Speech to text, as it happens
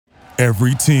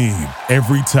Every team,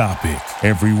 every topic,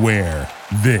 everywhere.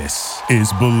 This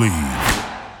is Believe.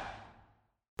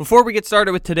 Before we get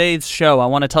started with today's show, I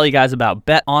want to tell you guys about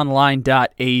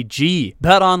betonline.ag.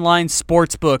 BetOnline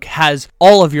Sportsbook has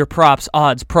all of your props,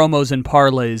 odds, promos, and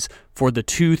parlays for the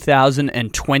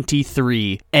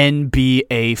 2023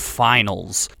 NBA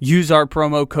Finals. Use our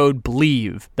promo code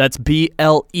BLEAV, that's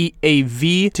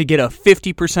BLEAV, to get a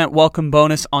 50% welcome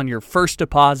bonus on your first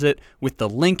deposit with the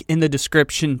link in the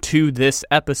description to this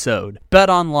episode.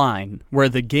 BetOnline, where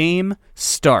the game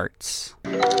starts.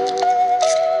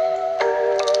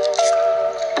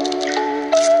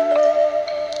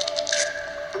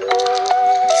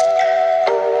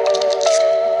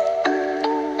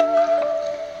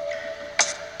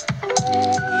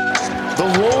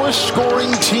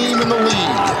 Scoring team in the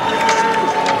league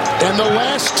and the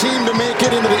last team to make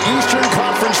it into the Eastern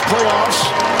Conference playoffs.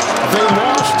 They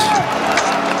lost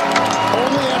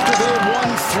only after they had won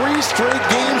 3 straight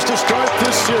games to start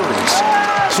this series.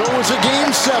 So it was a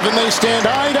game 7. They stand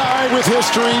eye to eye with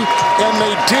history, and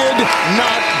they did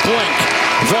not blink.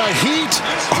 The Heat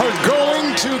are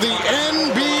going to the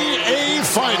NBA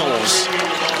Finals.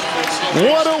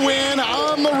 What a win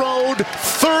on the road.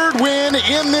 3rd win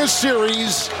in this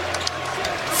series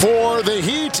for the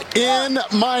Heat in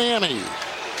Miami.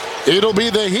 It'll be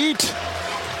the Heat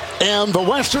and the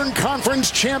Western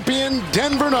Conference champion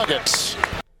Denver Nuggets.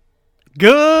 Good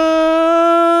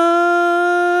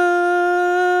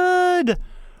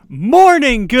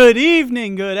morning, good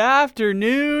evening, good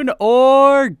afternoon,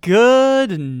 or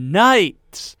good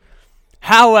night.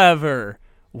 However,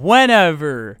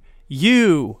 whenever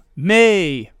you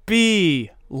may be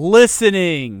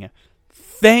listening,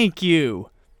 thank you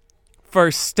for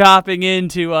stopping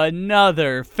into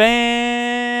another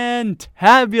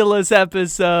fantabulous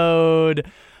episode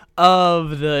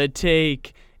of the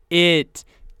Take It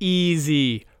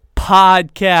Easy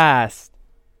podcast,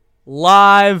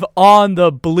 live on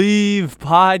the Believe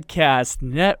Podcast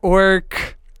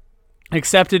Network.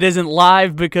 Except it isn't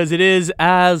live because it is,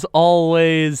 as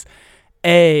always,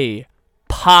 a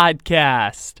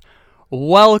podcast.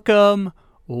 Welcome,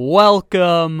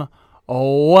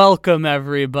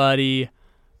 everybody.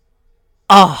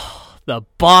 The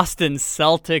Boston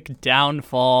Celtic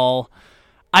downfall.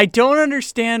 I don't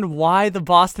understand why the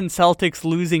Boston Celtics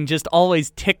losing just always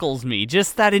tickles me.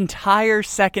 Just that entire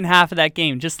second half of that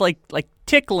game, just like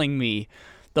tickling me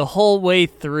the whole way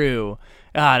through.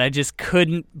 God, I just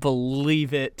couldn't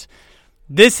believe it.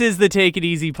 This is the Take It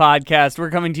Easy podcast.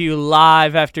 We're coming to you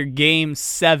live after Game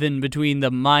 7 between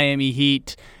the Miami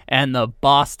Heat and the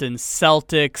Boston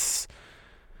Celtics.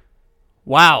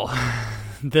 Wow,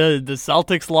 the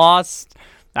Celtics lost.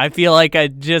 I feel like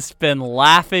I've just been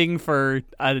laughing for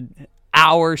an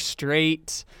hour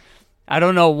straight. I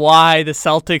don't know why the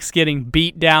Celtics getting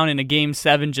beat down in a Game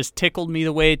 7 just tickled me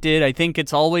the way it did. I think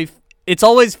it always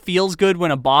feels good when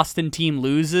a Boston team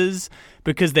loses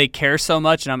because they care so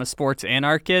much, and I'm a sports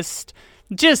anarchist.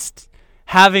 Just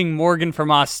having Morgan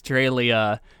from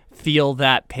Australia feel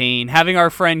that pain, having our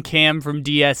friend Cam from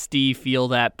DSD feel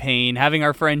that pain, having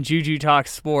our friend Juju Talk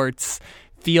Sports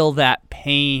feel that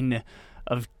pain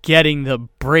of getting the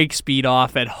break speed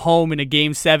off at home in a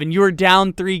Game 7. You were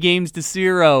down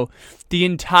 3-0. The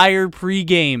entire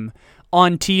pregame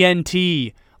on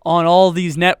TNT, on all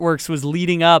these networks, was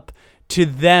leading up to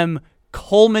them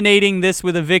culminating this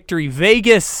with a victory.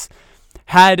 Vegas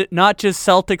had not just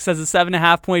Celtics as a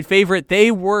 7.5-point favorite,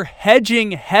 they were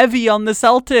hedging heavy on the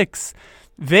Celtics.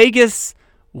 Vegas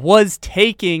was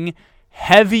taking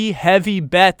heavy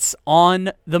bets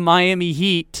on the Miami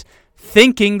Heat,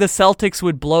 thinking the Celtics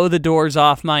would blow the doors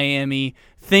off Miami,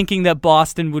 thinking that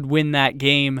Boston would win that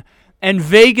game. And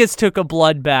Vegas took a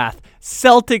bloodbath.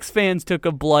 Celtics fans took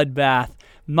a bloodbath.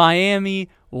 Miami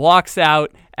walks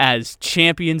out as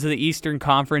champions of the Eastern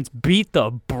Conference, beat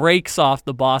the brakes off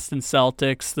the Boston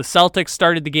Celtics. The Celtics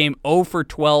started the game 0 for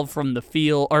 12 from the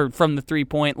field, or from the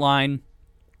 3-point line.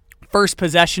 First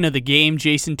possession of the game,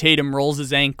 Jason Tatum rolls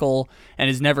his ankle and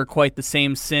is never quite the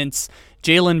same since.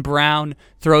 Jaylen Brown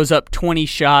throws up 20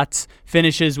 shots,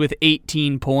 finishes with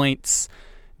 18 points.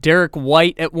 Derek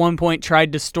White at one point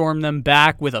tried to storm them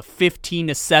back with a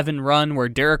 15-7 run where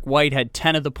Derek White had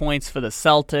 10 of the points for the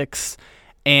Celtics.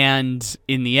 And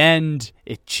in the end,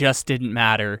 it just didn't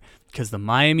matter because the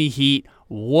Miami Heat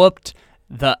whooped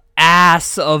the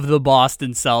ass of the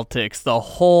Boston Celtics. The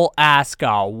whole ass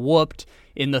got whooped.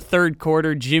 In the third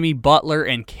quarter, Jimmy Butler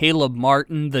and Caleb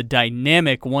Martin, the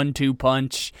dynamic 1-2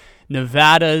 punch.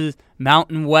 Nevada's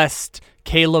Mountain West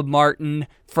Caleb Martin,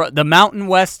 the Mountain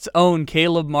West's own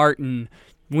Caleb Martin,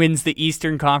 wins the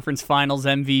Eastern Conference Finals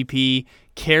MVP,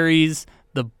 carries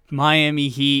the Miami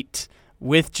Heat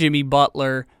with Jimmy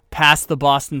Butler past the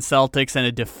Boston Celtics and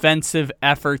a defensive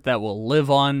effort that will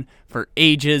live on for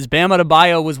ages. Bam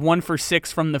Adebayo was 1 for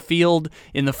 6 from the field.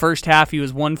 In the first half, he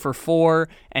was 1 for 4,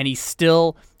 and he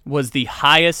still was the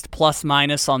highest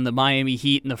plus-minus on the Miami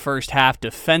Heat in the first half.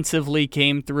 Defensively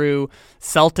came through.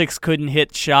 Celtics couldn't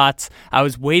hit shots. I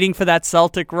was waiting for that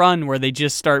Celtic run where they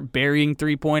just start burying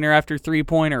three-pointer after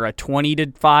three-pointer, a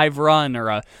 20-5 run or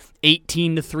a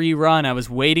 18-3 run. I was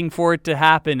waiting for it to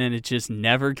happen, and it just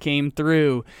never came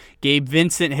through. Gabe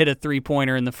Vincent hit a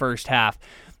three-pointer in the first half.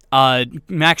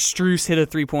 Max Strus hit a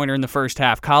three-pointer in the first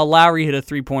half. Kyle Lowry hit a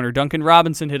three-pointer. Duncan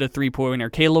Robinson hit a three-pointer.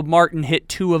 Caleb Martin hit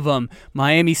 2 of them.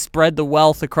 Miami spread the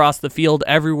wealth across the field.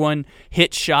 Everyone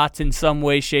hit shots in some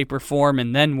way, shape, or form.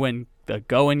 And then when the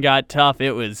going got tough,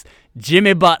 it was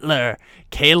Jimmy Butler,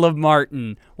 Caleb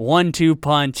Martin, 1-2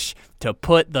 punch to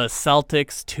put the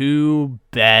Celtics to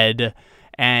bed.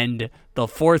 And the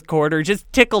fourth quarter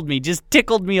just tickled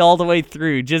me all the way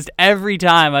through. Just every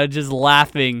time I was just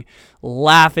laughing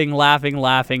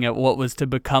at what was to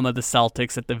become of the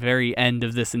Celtics at the very end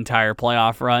of this entire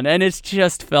playoff run. And it's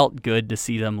just felt good to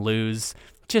see them lose.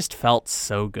 Just felt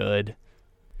so good.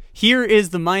 Here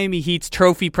is the Miami Heat's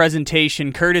trophy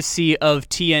presentation, courtesy of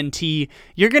TNT.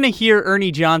 You're going to hear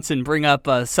Ernie Johnson bring up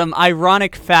some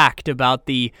ironic fact about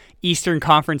the Eastern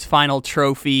Conference Final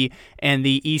trophy and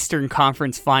the Eastern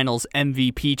Conference Finals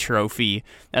MVP trophy,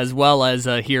 as well as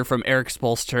hear from Eric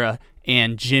Spoelstra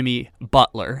and Jimmy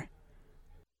Butler.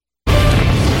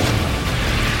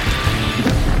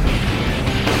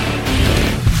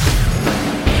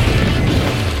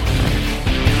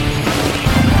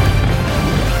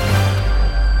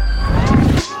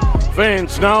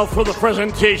 Fans, now for the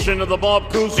presentation of the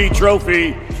Bob Cousy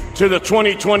Trophy to the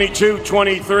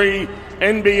 2022-23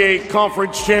 NBA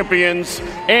Conference Champions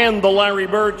and the Larry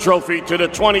Bird Trophy to the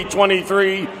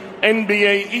 2023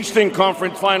 NBA Eastern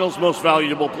Conference Finals Most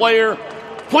Valuable Player.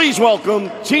 Please welcome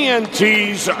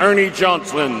TNT's Ernie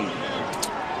Johnson.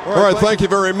 All right, thank you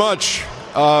very much.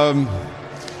 A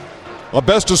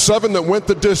best of 7 that went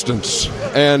the distance,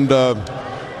 and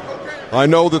I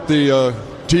know that the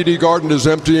TD Garden is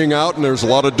emptying out, and there's a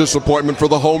lot of disappointment for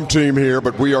the home team here,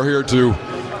 but we are here to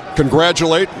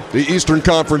congratulate the Eastern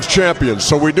Conference champions.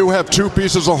 So we do have 2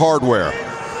 pieces of hardware,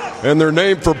 and they're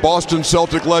named for Boston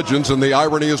Celtic legends, and the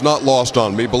irony is not lost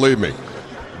on me, believe me.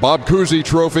 Bob Cousy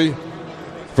Trophy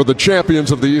for the champions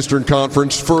of the Eastern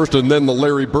Conference first, and then the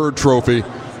Larry Bird Trophy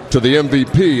to the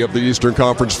MVP of the Eastern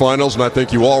Conference Finals, and I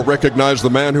think you all recognize the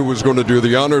man who was going to do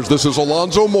the honors. This is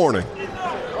Alonzo Mourning.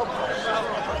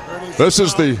 This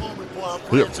is the...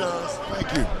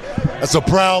 Thank you. That's a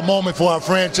proud moment for our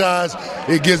franchise.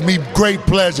 It gives me great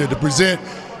pleasure to present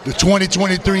the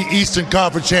 2023 Eastern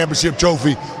Conference Championship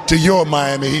Trophy to your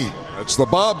Miami Heat. It's the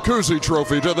Bob Cousy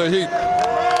Trophy to the Heat.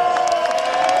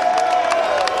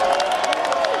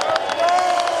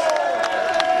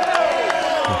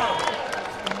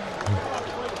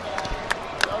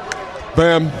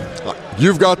 Bam,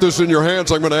 you've got this in your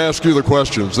hands. I'm going to ask you the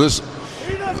questions.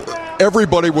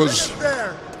 Everybody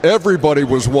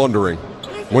was wondering,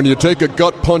 when you take a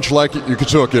gut punch like you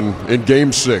took in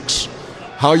Game 6,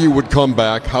 how you would come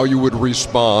back, how you would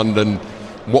respond, and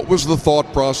what was the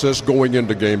thought process going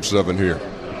into Game 7 here?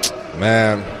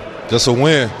 Man, just a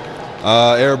win.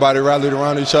 Everybody rallied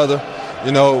around each other.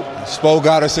 You know, Spo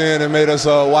got us in and made us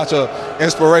watch an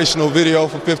inspirational video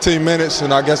for 15 minutes,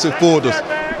 and I guess it fooled us.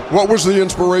 What was the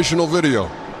inspirational video?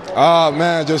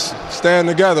 Man, just stand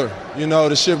together. You know,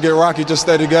 the ship get rocky, just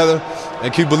stay together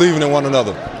and keep believing in one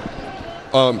another.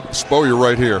 Spo, you're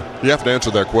right here. You have to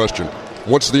answer that question.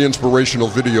 What's the inspirational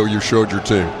video you showed your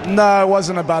team? No, it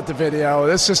wasn't about the video.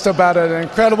 It's just about an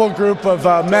incredible group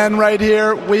of men right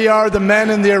here. We are the men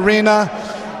in the arena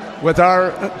with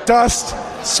our dust,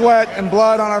 sweat, and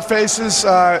blood on our faces.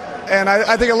 And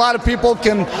I think a lot of people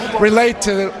can relate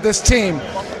to this team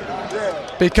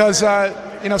because,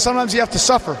 you know, sometimes you have to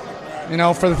suffer, you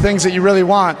know, for the things that you really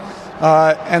want.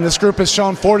 And this group has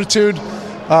shown fortitude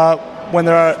when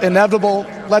there are inevitable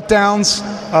letdowns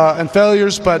and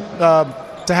failures, but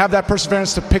to have that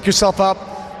perseverance to pick yourself up,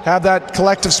 have that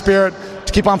collective spirit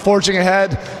to keep on forging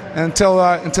ahead until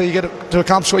you get to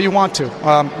accomplish what you want to.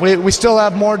 We still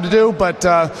have more to do, but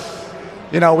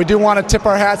you know, we do want to tip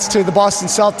our hats to the Boston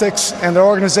Celtics and their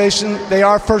organization. They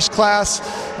are first class,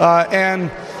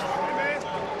 and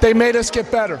they made us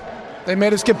get better. They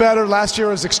made us get better. Last year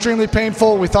was extremely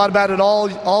painful. We thought about it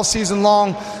all season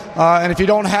long. And if you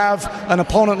don't have an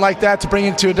opponent like that to bring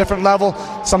you to a different level,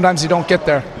 sometimes you don't get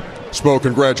there. Spo,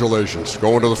 congratulations.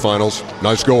 Going to the finals.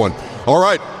 Nice going. All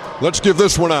right, let's give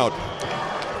this one out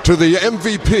to the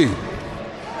MVP.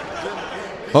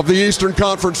 of the Eastern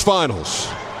Conference Finals,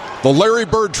 the Larry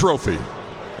Bird Trophy.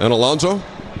 And Alonzo?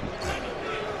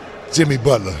 Jimmy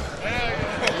Butler.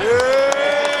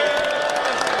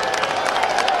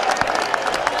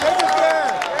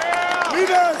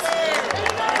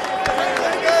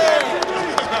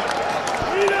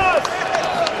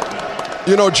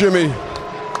 You know, Jimmy,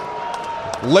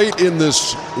 late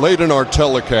in our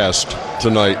telecast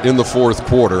tonight, in the fourth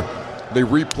quarter, they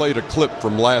replayed a clip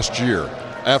from last year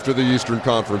after the Eastern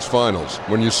Conference Finals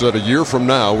when you said a year from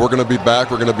now we're going to be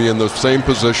back, we're going to be in the same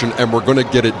position, and we're going to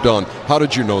get it done. How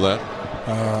did you know that?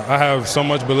 I have so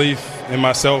much belief in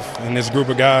myself and this group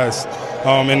of guys,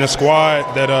 in the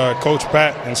squad that Coach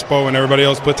Pat and Spo and everybody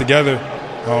else put together.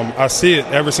 I see it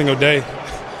every single day.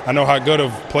 I know how good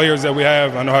of players that we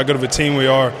have. I know how good of a team we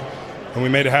are, and we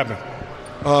made it happen.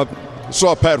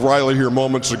 Saw Pat Riley here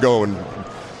moments ago, and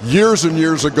years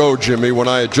ago, Jimmy, when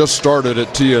I had just started at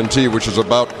TNT, which is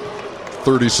about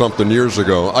 30-something years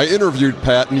ago, I interviewed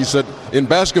Pat, and he said, in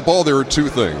basketball there are two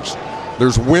things.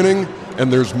 There's winning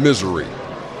and there's misery.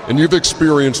 And you've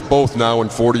experienced both now in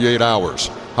 48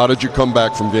 hours. How did you come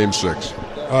back from Game 6?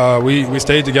 We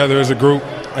stayed together as a group,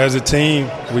 as a team.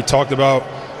 We talked about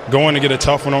going to get a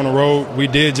tough one on the road. We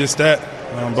did just that,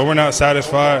 but we're not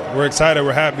satisfied. We're excited,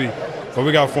 we're happy, but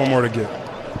we got 4 more to get.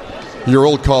 Your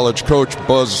old college coach,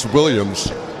 Buzz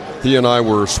Williams, he and I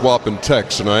were swapping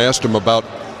texts, and I asked him about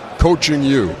coaching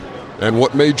you and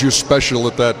what made you special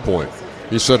at that point.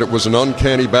 He said it was an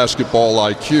uncanny basketball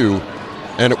IQ,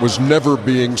 and it was never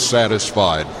being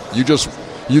satisfied. You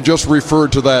just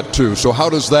referred to that too. So how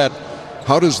does that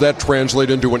translate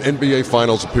into an NBA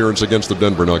Finals appearance against the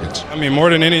Denver Nuggets? I mean,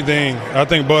 more than anything, I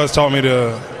think Buzz taught me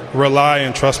to rely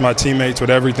and trust my teammates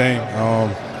with everything.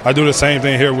 I do the same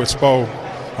thing here with Spo.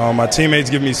 My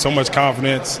teammates give me so much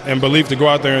confidence and belief to go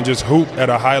out there and just hoop at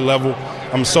a high level.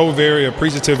 I'm so very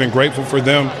appreciative and grateful for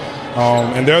them,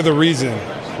 and they're the reason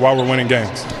why we're winning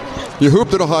games. You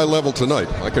hooped at a high level tonight.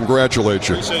 I congratulate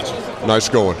you. Appreciate you. Nice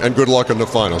going, and good luck in the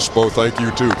finals. Spo, thank you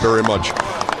too very much.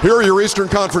 Here are your Eastern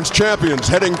Conference champions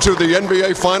heading to the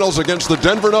NBA Finals against the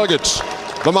Denver Nuggets,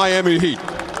 the Miami Heat.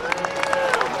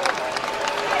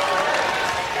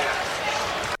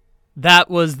 That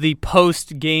was the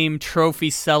post-game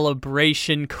trophy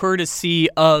celebration courtesy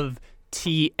of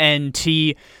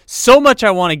TNT. So much I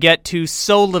want to get to,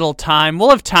 so little time. We'll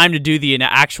have time to do the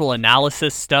actual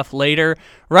analysis stuff later.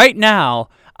 Right now,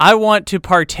 I want to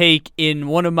partake in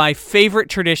one of my favorite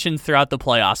traditions throughout the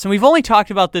playoffs. And we've only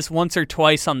talked about this once or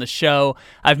twice on the show.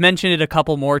 I've mentioned it a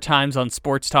couple more times on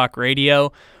Sports Talk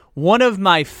Radio. One of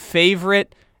my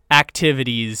favorite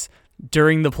activities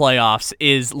during the playoffs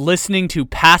is listening to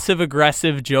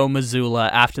passive-aggressive Joe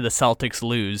Mazzulla after the Celtics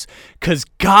lose. Because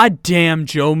goddamn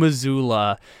Joe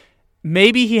Mazzulla,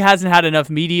 maybe he hasn't had enough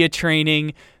media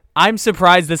training. I'm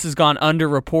surprised this has gone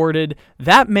underreported.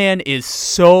 That man is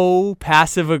so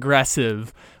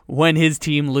passive-aggressive when his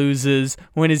team loses,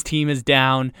 when his team is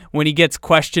down, when he gets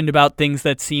questioned about things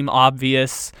that seem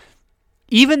obvious.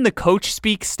 Even the coach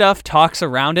speak stuff talks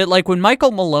around it. Like when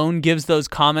Michael Malone gives those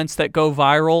comments that go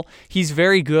viral, he's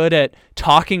very good at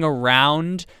talking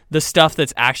around the stuff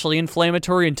that's actually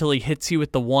inflammatory until he hits you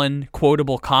with the one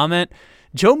quotable comment.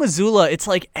 Joe Mazzulla, it's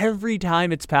like every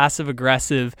time it's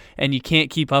passive-aggressive and you can't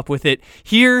keep up with it.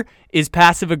 Here is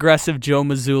passive-aggressive Joe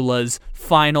Mazzulla's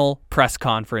final press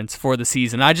conference for the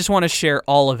season. I just want to share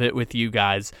all of it with you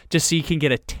guys, just so you can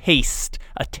get a taste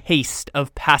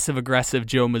of passive-aggressive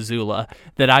Joe Mazzulla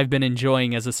that I've been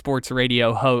enjoying as a sports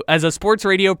radio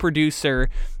producer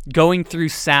going through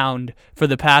sound for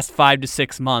the past 5 to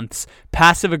 6 months.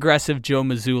 Passive-aggressive Joe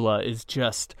Mazzulla is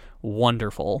just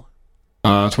wonderful.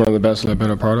 It's one of the best I've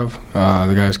been a part of.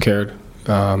 The guys cared.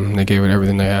 They gave it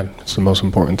everything they had. It's the most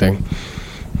important thing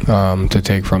to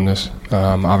take from this.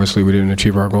 Obviously, we didn't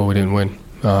achieve our goal. We didn't win,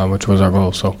 which was our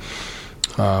goal. So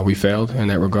we failed in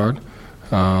that regard.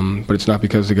 But it's not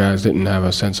because the guys didn't have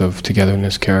a sense of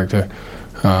togetherness, character,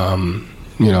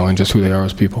 and just who they are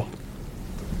as people.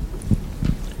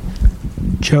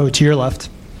 Joe, to your left.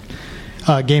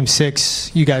 Game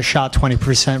 6, you guys shot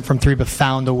 20% from 3 but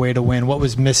found a way to win. What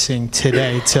was missing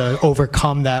today to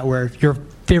overcome that where your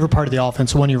favorite part of the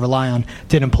offense, the one you rely on,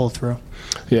 didn't pull through?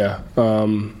 Yeah.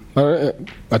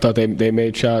 I thought they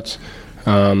made shots.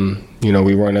 We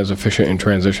weren't as efficient in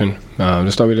transition.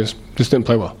 Just thought we just didn't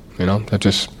play well. That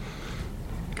just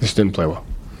didn't play well.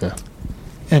 Yeah.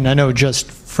 And I know just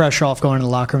fresh off going to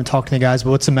the locker room and talking to the guys,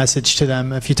 but what's the message to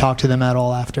them if you talk to them at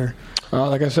all after?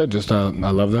 Like I said, just I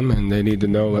love them, and they need to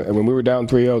know. When we were down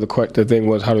 3-0, the thing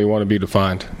was, how do we want to be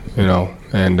defined?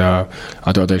 And I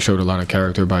thought they showed a lot of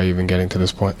character by even getting to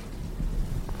this point.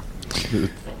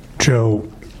 Joe,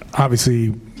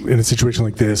 obviously, in a situation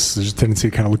like this, there's a tendency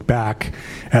to kind of look back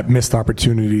at missed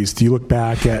opportunities. Do you look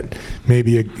back at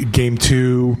maybe a game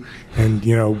 2, and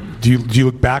do you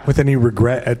look back with any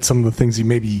regret at some of the things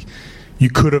you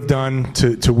could have done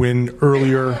to win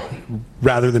earlier,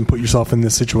 rather than put yourself in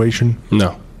this situation?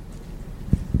 No.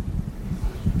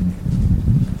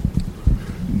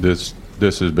 This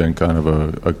has been kind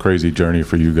of a crazy journey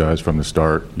for you guys from the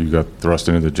start. You got thrust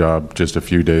into the job just a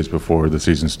few days before the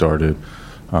season started.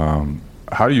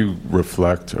 How do you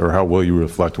reflect, or how will you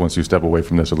reflect once you step away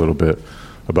from this a little bit,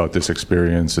 about this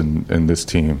experience and this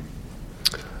team?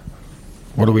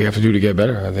 What do we have to do to get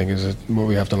better, I think, is what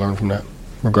we have to learn from that,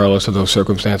 regardless of those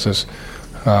circumstances.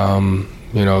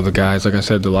 The guys, like I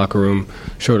said, the locker room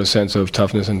showed a sense of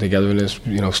toughness and togetherness,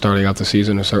 starting out the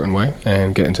season a certain way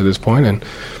and getting to this point, and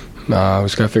we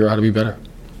just got to figure out how to be better.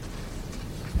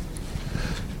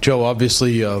 Joe,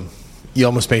 obviously, you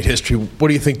almost made history. What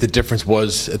do you think the difference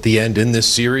was at the end in this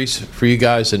series for you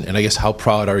guys? And I guess how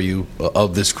proud are you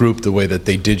of this group, the way that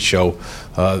they did show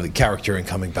the character in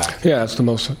coming back? Yeah, that's the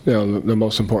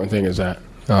most important thing is that.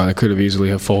 They could have easily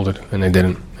have folded, and they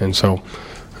didn't. And so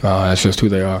that's just who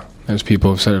they are, as people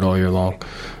have said it all year long.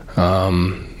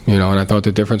 And I thought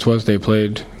the difference was they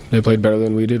played better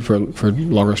than we did for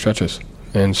longer stretches.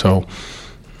 And so,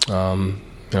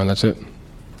 that's it.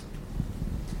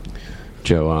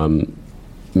 Joe,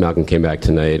 Malcolm came back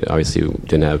tonight. Obviously,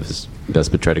 didn't have his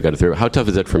best, but tried to get it through. How tough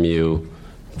is it from you,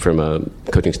 from a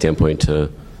coaching standpoint, to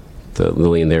the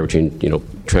Lillian there between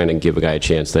trying to give a guy a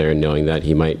chance there and knowing that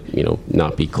he might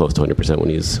not be close to 100% when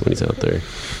he's out there?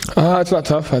 It's not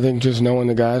tough. I think just knowing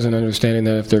the guys and understanding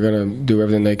that if they're going to do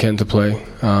everything they can to play,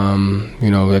 we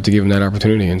have to give him that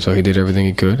opportunity. And so he did everything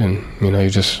he could, and he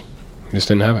just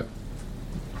didn't have it.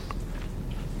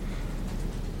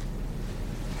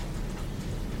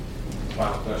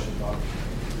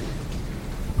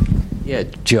 Yeah,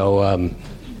 Joe,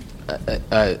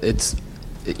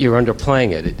 you're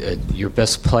underplaying it. Your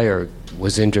best player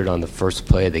was injured on the first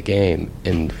play of the game,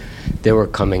 and they were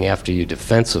coming after you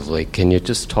defensively. Can you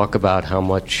just talk about how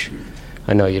much,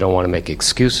 I know you don't want to make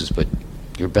excuses, but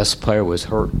your best player was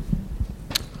hurt?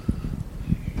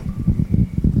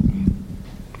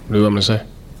 What do you want me to say?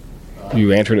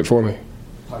 You answered it for me.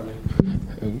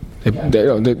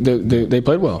 They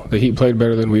played well. The Heat played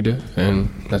better than we did, and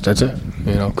that's it.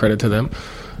 Credit to them.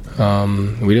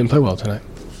 We didn't play well tonight.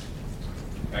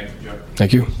 Thank you, Joe.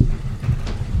 Thank you.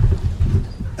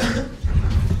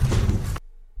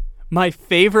 My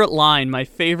favorite line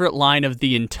of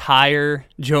the entire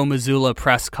Joe Mazzulla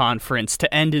press conference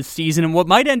to end his season, and what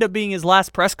might end up being his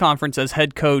last press conference as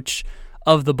head coach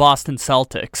of the Boston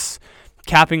Celtics,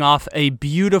 capping off a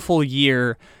beautiful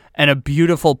year and a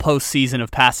beautiful postseason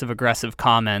of passive-aggressive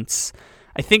comments.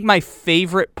 I think my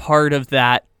favorite part of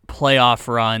that playoff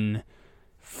run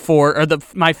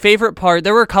my favorite part,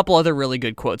 there were a couple other really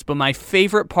good quotes, but my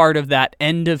favorite part of that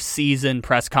end-of-season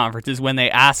press conference is when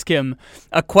they ask him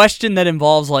a question that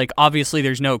involves, obviously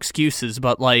there's no excuses,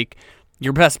 but,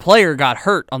 your best player got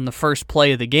hurt on the first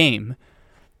play of the game,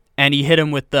 and he hit him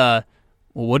with the,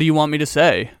 well, what do you want me to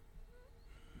say?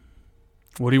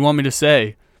 What do you want me to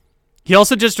say? He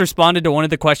also just responded to one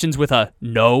of the questions with a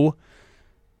no,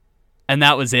 and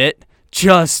that was it.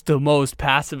 Just the most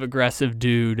passive-aggressive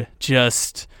dude.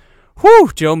 Just, whew,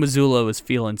 Joe Mazzulla was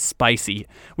feeling spicy.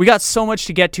 We got so much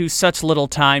to get to, such little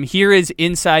time. Here is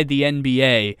Inside the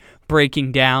NBA,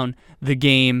 breaking down the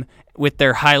game with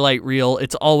their highlight reel.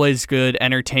 It's always good,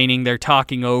 entertaining. They're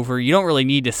talking over. You don't really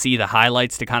need to see the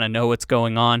highlights to kind of know what's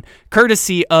going on.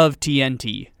 Courtesy of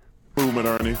TNT. Movement,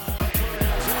 Ernie.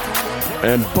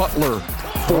 And Butler,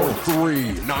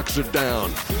 4-3, knocks it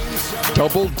down.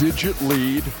 Double-digit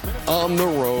lead on the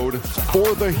road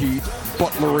for the Heat.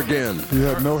 Butler again. He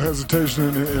had no hesitation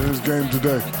in his game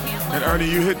today. And Ernie,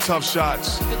 you hit tough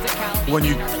shots when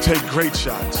you take great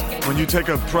shots. When you take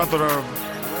a plethora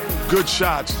of good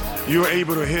shots, you're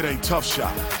able to hit a tough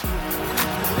shot.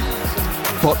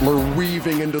 Butler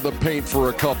weaving into the paint for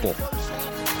a couple.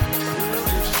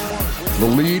 The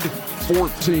lead,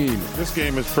 14. This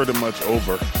game is pretty much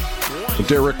over.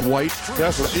 Derek White.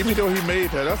 Even though he made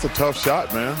that, that's a tough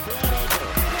shot, man.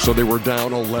 So they were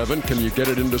down 11. Can you get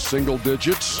it into single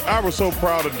digits? I was so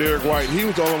proud of Derek White. He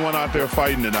was the only one out there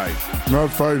fighting tonight.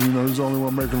 Not fighting, he's the only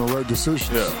one making the right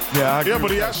decisions. Yeah, but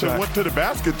he actually went to the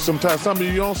basket sometimes, something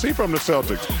you don't see from the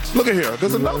Celtics. Look at here.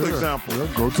 There's another example. Yeah,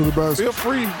 go to the basket. Feel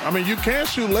free. You can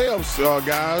shoot layups,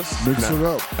 guys. Mix it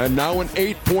up. And now an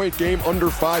 8-point game,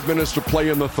 under 5 minutes to play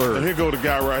in the third. And here go the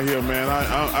guy right here, man.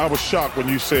 I was shocked when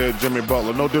you said Jimmy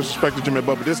Butler. No disrespect to Jimmy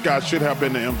Butler, but this guy should have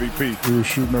been the MVP. He was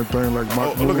shooting that thing like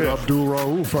Abdul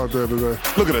Rauf out there today.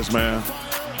 Look at this, man.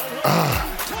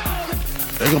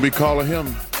 They're going to be calling him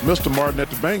Mr. Martin at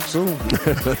the bank soon.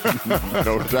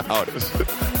 No doubt.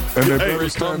 And they better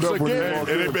stand up when you walk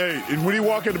in. And when you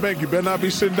walk in the bank, you better not be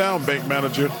sitting down, bank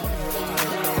manager.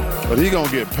 But he going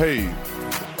to get paid.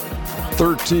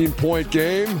 13-point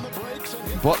game.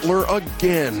 Butler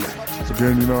again.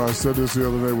 Again, I said this the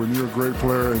other day, when you're a great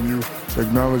player and you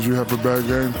acknowledge you have a bad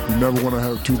game, you never want to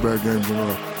have two bad games in a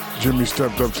row. Jimmy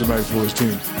stepped up tonight for his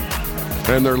team.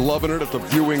 And they're loving it at the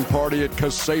viewing party at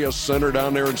Kaseya Center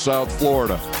down there in South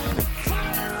Florida.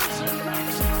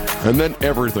 And then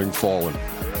everything falling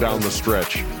down the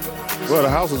stretch. Well, the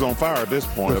house is on fire at this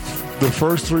point. The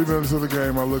first 3 minutes of the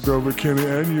game, I looked over at Kenny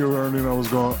and you, Ernie, and I was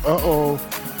going, uh-oh,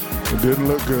 it didn't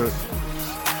look good.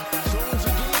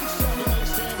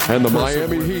 And the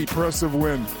Miami Heat. Impressive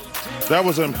win. That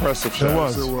was an impressive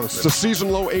shot. It was. It's a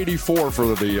season-low 84 for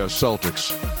the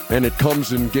Celtics, and it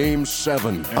comes in Game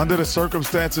 7. Under the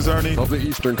circumstances, Ernie, of the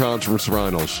Eastern Conference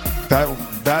Finals.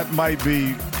 That might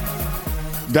be,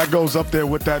 that goes up there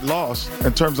with that loss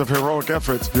in terms of heroic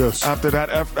efforts. Yes.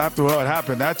 After what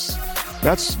happened, that's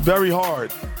very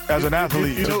hard as an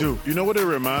athlete to do. You know what it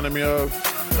reminded me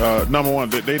of? Number one,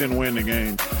 they didn't win the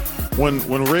game.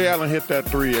 When Ray Allen hit that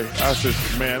three, I said,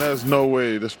 man, there's no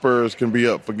way the Spurs can be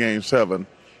up for Game 7.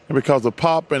 And because the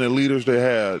pop and the leaders they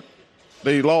had,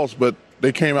 they lost, but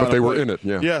they came out. But they were in it,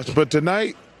 yeah. Yes, but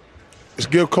tonight, let's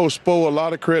give Coach Spo a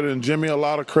lot of credit and Jimmy a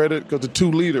lot of credit because the two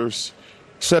leaders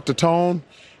set the tone.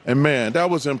 And, man, that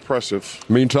was impressive.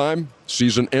 Meantime,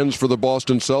 season ends for the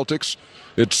Boston Celtics.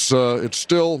 It's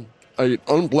still an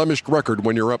unblemished record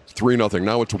when you're up 3-0.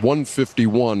 Now it's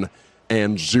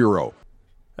 151-0.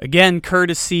 Again,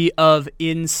 courtesy of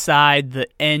Inside the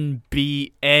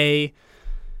NBA.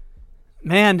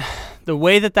 Man, the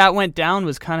way that went down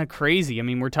was kind of crazy. I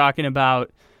mean, we're talking about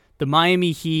the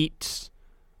Miami Heat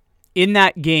in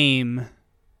that game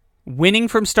winning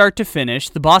from start to finish.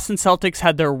 The Boston Celtics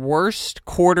had their worst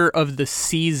quarter of the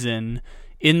season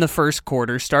in the first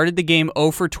quarter. Started the game 0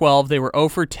 for 12. They were 0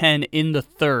 for 10 in the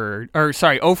third.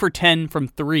 0 for 10 from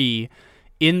 3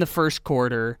 in the first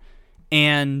quarter.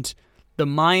 And the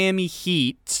Miami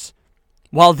Heat,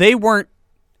 while they weren't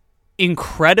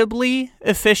incredibly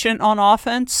efficient on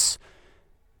offense,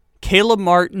 Caleb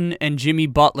Martin and Jimmy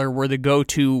Butler were the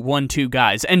go-to 1-2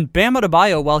 guys. And Bam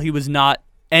Adebayo, while he was not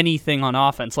anything on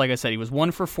offense, like I said, he was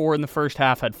 1 for 4 in the first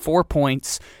half, had 4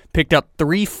 points, picked up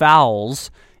 3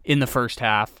 fouls in the first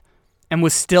half, and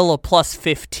was still a plus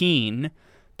 15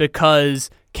 because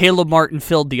Caleb Martin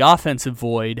filled the offensive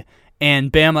void,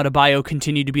 and Bam Adebayo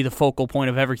continued to be the focal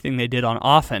point of everything they did on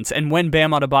offense. And when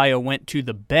Bam Adebayo went to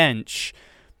the bench,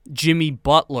 Jimmy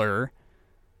Butler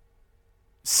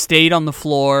stayed on the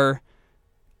floor.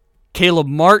 Caleb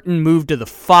Martin moved to the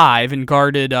 5 and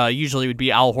guarded, usually it would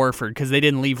be Al Horford, because they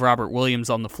didn't leave Robert Williams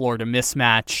on the floor to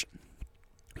mismatch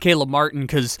Caleb Martin,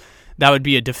 because that would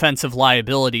be a defensive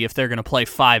liability if they're going to play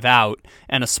 5 out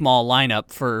and a small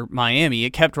lineup for Miami.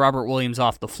 It kept Robert Williams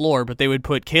off the floor, but they would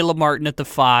put Caleb Martin at the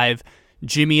 5,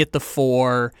 Jimmy at the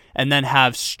 4, and then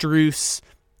have Strus,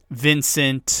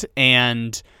 Vincent,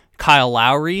 and Kyle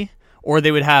Lowry, or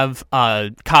they would have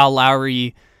Kyle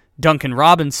Lowry, Duncan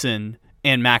Robinson,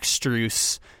 and Max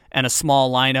Strus, and a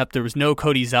small lineup. There was no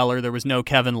Cody Zeller. There was no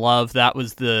Kevin Love. That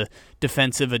was the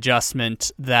defensive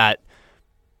adjustment that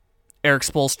Eric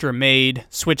Spoelstra made,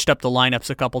 switched up the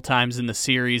lineups a couple times in the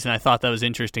series, and I thought that was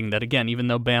interesting that, again, even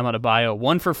though Bam Adebayo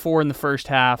 1 for 4 in the first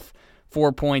half,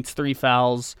 4 points, 3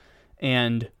 fouls,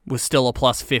 and was still a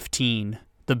plus 15,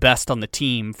 the best on the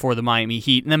team for the Miami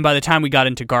Heat. And then by the time we got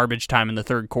into garbage time in the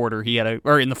third quarter,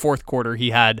 in the fourth quarter,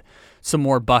 he had some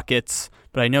more buckets,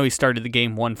 but I know he started the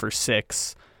game 1 for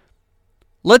 6.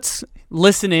 Let's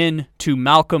listen in to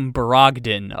Malcolm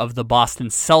Brogdon of the Boston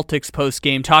Celtics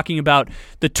postgame talking about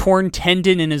the torn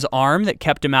tendon in his arm that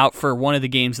kept him out for one of the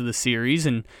games of the series,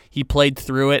 and he played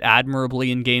through it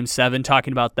admirably in Game 7,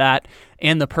 talking about that,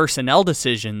 and the personnel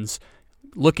decisions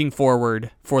looking forward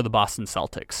for the Boston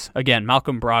Celtics. Again,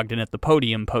 Malcolm Brogdon at the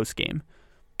podium postgame.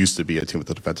 Used to be a team with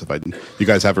a defensive identity. You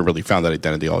guys haven't really found that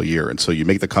identity all year, and so you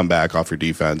make the comeback off your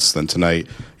defense. Then tonight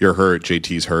you're hurt,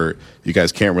 JT's hurt. You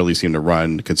guys can't really seem to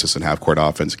run consistent half-court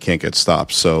offense. Can't get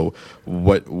stops. So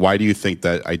why do you think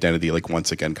that identity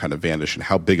once again kind of vanished, and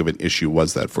how big of an issue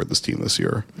was that for this team this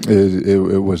year?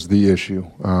 It was the issue.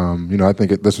 I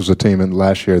think this was a team in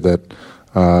last year that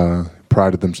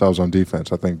prided themselves on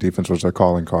defense. I think defense was their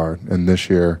calling card, and this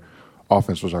year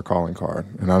offense was our calling card,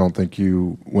 and I don't think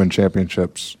you win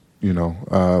championships,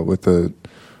 with a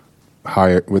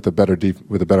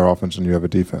better offense than you have a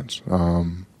defense.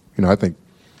 I think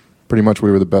pretty much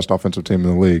we were the best offensive team in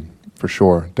the league for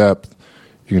sure. Depth,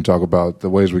 You can talk about the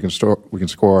ways we can score,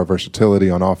 our versatility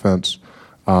on offense,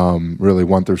 really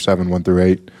 1 through 7, 1 through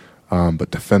 8.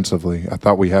 But defensively, I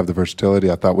thought we have the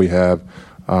versatility. I thought we have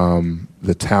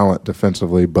the talent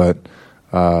defensively. But,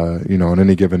 on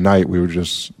any given night, we would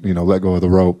just, let go of the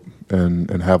rope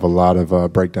and have a lot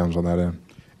of breakdowns on that end.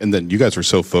 And then you guys were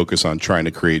so focused on trying to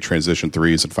create transition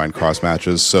threes and find cross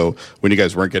matches. So when you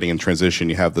guys weren't getting in transition,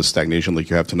 you have the stagnation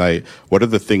like you have tonight. What are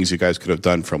the things you guys could have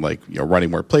done from running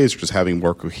more plays or just having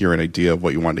more coherent idea of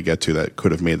what you wanted to get to that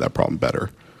could have made that problem better?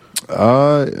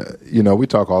 We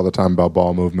talk all the time about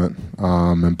ball movement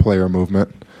and player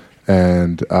movement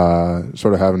and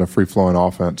sort of having a free-flowing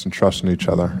offense and trusting each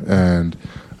other. And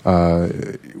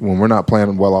when we're not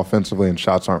playing well offensively and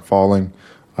shots aren't falling,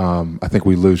 I think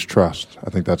we lose trust. I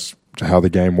think that's how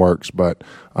the game works. But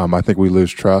I think we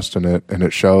lose trust, and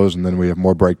it shows. And then we have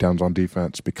more breakdowns on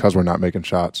defense because we're not making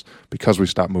shots, because we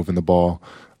stop moving the ball.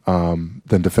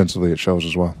 Then defensively, it shows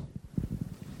as well.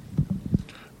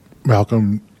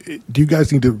 Malcolm, do you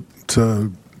guys need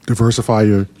to diversify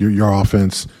your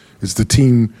offense? Is the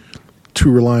team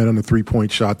too reliant on the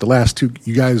three-point shot? The last two,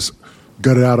 you guys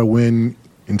gutted out a win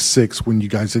in 6 when you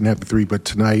guys didn't have the three, but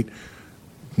tonight,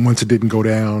 once it didn't go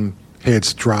down,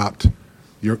 heads dropped,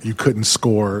 you couldn't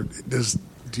score.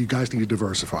 Do you guys need to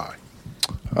diversify?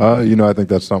 I think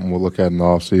that's something we'll look at in the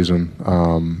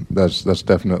offseason. That's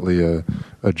definitely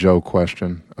a Joe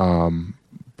question.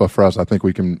 But for us, I think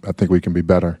we can be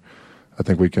better. I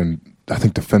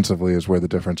think defensively is where the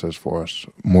difference is for us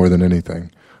more than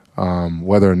anything.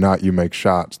 Whether or not you make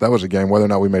shots. That was a game, whether or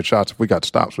not we made shots, if we got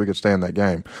stops, we could stay in that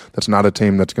game. That's not a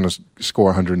team that's going to score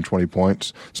 120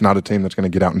 points. It's not a team that's going to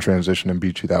get out in transition and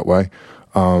beat you that way.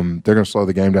 They're going to slow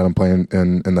the game down and play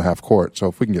in the half court. So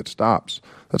if we can get stops,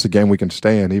 that's a game we can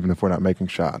stay in even if we're not making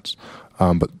shots.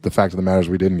 But the fact of the matter is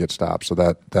we didn't get stops, so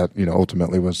that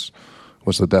ultimately was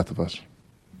the death of us.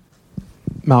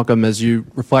 Malcolm, as you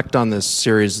reflect on this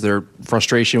series, is there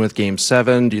frustration with Game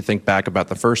 7? Do you think back about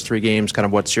the first 3 games? Kind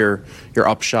of what's your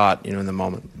upshot, in the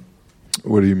moment?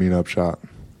 What do you mean upshot?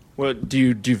 Well, do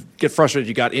you get frustrated?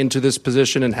 You got into this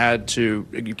position and had to,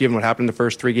 given what happened in the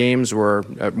first 3 games, or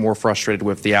more frustrated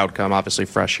with the outcome? Obviously,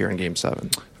 fresh here in Game 7.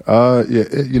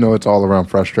 It's all around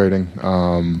frustrating.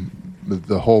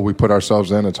 The hole we put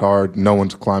ourselves in, it's hard. No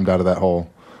one's climbed out of that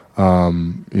hole.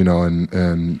 And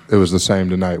it was the same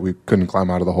tonight. We couldn't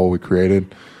climb out of the hole we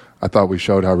created. I thought we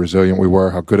showed how resilient we were,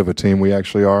 how good of a team we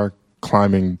actually are,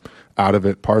 climbing out of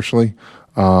it partially.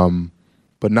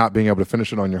 But not being able to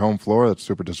finish it on your home floor, that's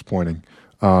super disappointing.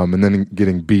 And then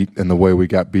getting beat in the way we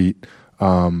got beat,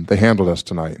 they handled us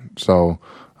tonight. So,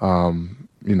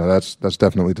 that's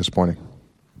definitely disappointing.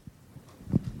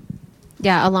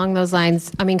 Yeah, along those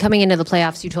lines, coming into the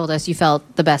playoffs, you told us you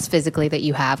felt the best physically that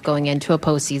you have going into a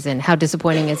postseason. How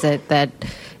disappointing is it that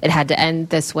it had to end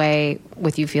this way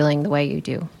with you feeling the way you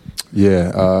do?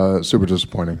 Yeah, super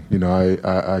disappointing.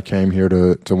 I came here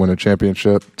to win a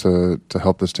championship, to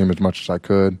help this team as much as I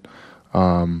could.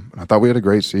 I thought we had a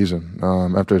great season.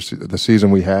 After the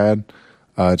season we had,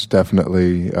 it's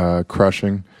definitely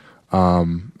crushing.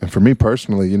 And for me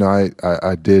personally,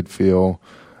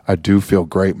 I do feel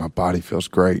great. My body feels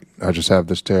great. I just have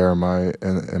this tear in my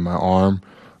arm,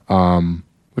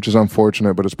 which is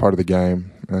unfortunate, but it's part of the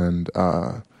game. And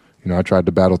I tried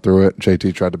to battle through it.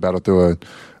 JT tried to battle through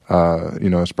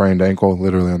a sprained ankle,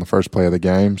 literally on the first play of the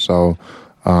game. So,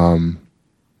 and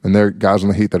there are guys on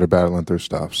the Heat that are battling through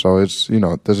stuff. So it's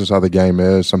this is how the game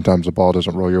is. Sometimes the ball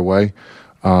doesn't roll your way,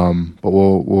 but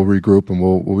we'll regroup and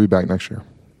we'll be back next year.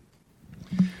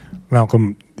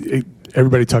 Malcolm,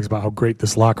 everybody talks about how great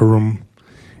this locker room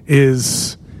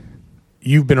is.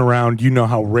 You've been around. You know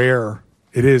how rare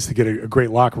it is to get a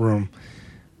great locker room.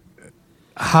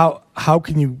 How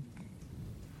can you,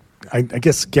 I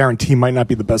guess guarantee might not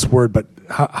be the best word, but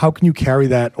how can you carry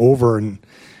that over and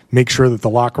make sure that the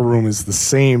locker room is the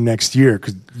same next year?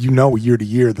 Because year to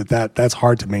year that's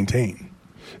hard to maintain.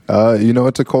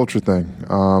 It's a culture thing.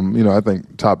 I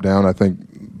think top down, I think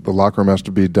the locker room has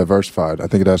to be diversified. I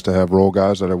think it has to have role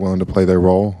guys that are willing to play their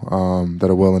role, that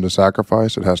are willing to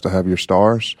sacrifice. It has to have your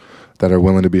stars that are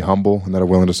willing to be humble and that are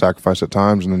willing to sacrifice at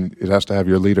times. And then it has to have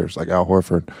your leaders like Al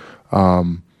Horford.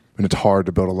 And it's hard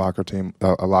to build a locker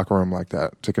room like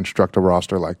that, to construct a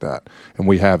roster like that. And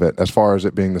we have it. As far as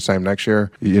it being the same next year,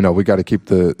 we got to keep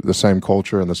the same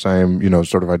culture and the same,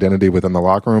 sort of identity within the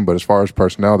locker room. But as far as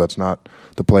personnel, that's not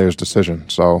the player's decision.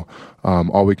 So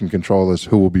all we can control is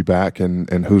who will be back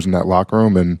and who's in that locker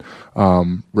room, and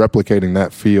replicating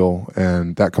that feel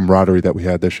and that camaraderie that we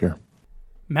had this year.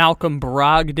 Malcolm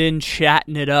Brogdon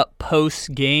chatting it up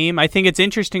post-game. I think it's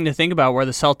interesting to think about where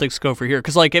the Celtics go from here.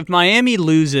 Because, if Miami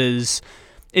loses,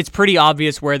 it's pretty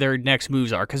obvious where their next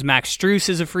moves are because Max Strus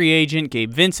is a free agent,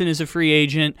 Gabe Vincent is a free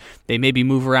agent. They maybe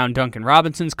move around Duncan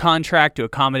Robinson's contract to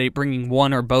accommodate bringing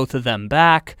one or both of them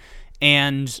back.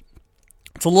 And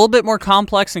it's a little bit more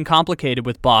complex and complicated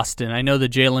with Boston. I know the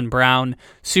Jaylen Brown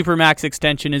Supermax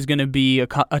extension is going to be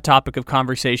a topic of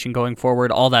conversation going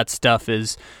forward. All that stuff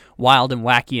is wild and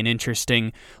wacky and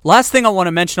interesting. Last thing I want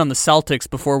to mention on the Celtics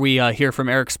before we hear from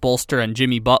Eric Spoelstra and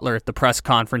Jimmy Butler at the press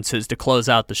conferences to close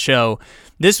out the show.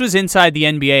 This was Inside the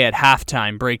NBA at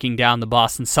halftime, breaking down the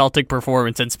Boston Celtic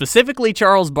performance, and specifically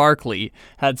Charles Barkley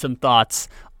had some thoughts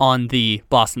on the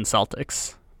Boston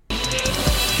Celtics.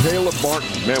 Caleb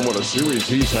Martin, man, what a series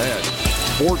he's had.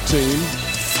 14.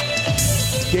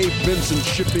 Gabe Vincent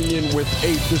shipping in with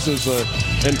 8. This is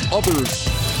an others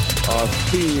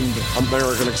themed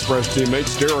American Express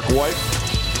teammates. Derek White,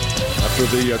 after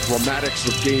the dramatics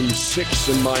of Game 6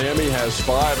 in Miami, has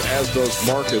 5, as does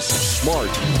Marcus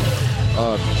Smart.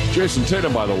 Jason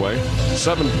Tatum, by the way,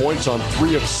 7 points on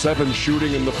 3 of 7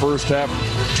 shooting in the first half.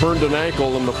 Turned an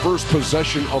ankle in the first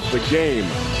possession of the game.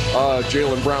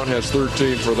 Jaylen Brown has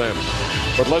 13 for them.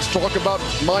 But let's talk about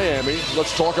Miami.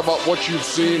 Let's talk about what you've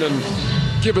seen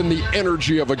and given the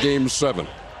energy of a Game 7.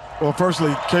 Well,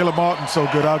 firstly, Caleb Martin's so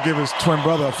good. I'll give his twin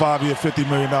brother a 5-year, $50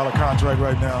 million contract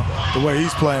right now, the way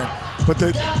he's playing. But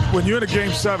when you're in a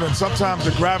Game 7, sometimes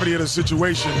the gravity of the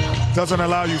situation doesn't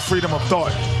allow you freedom of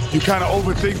thought. You kind of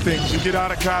overthink things. You get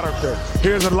out of character.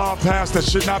 Here's a long pass that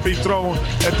should not be thrown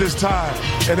at this time.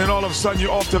 And then all of a sudden,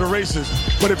 you're off to the races.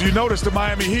 But if you notice the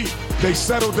Miami Heat, they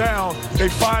settle down. They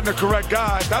find the correct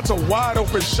guy. That's a wide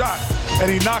open shot,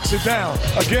 and he knocks it down.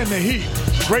 Again, the Heat,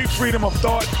 great freedom of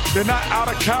thought. They're not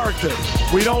out of character.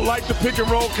 We don't like the pick and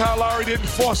roll. Kyle Lowry didn't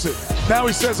force it. Now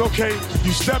he says, okay,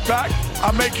 you step back,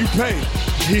 I'll make you pay.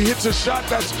 He hits a shot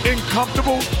that's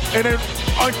uncomfortable and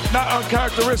not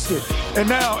uncharacteristic. And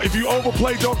now, if you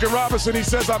overplay Duncan Robinson, he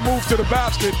says, I move to the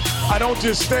basket. I don't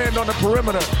just stand on the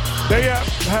perimeter. They have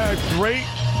had great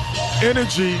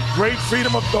energy, great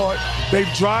freedom of thought. They're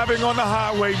driving on the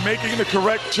highway, making the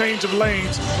correct change of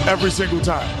lanes every single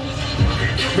time.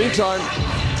 Meantime,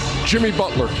 Jimmy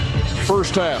Butler,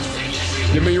 first half.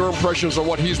 Give me your impressions of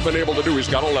what he's been able to do. He's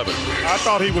got 11. I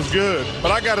thought he was good,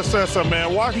 but I got to say something,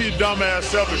 man. Watching these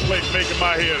dumbass Celtics play making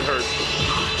my head hurt.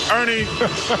 Ernie,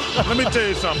 let me tell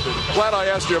you something. Glad I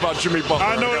asked you about Jimmy Butler.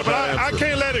 I know that, but I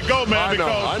can't let it go, man.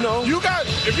 I know.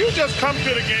 If you just come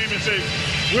to the game and say,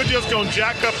 we're just going to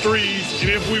jack up threes, and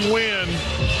if we win,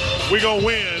 we're going to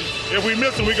win. If we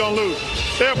miss them, we're going to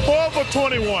lose. They're 4 for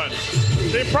 21.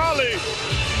 They probably,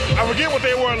 I forget what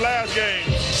they were last game.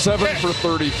 7 for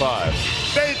 35.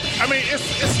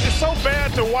 It's so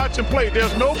bad to watch them play.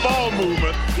 There's no ball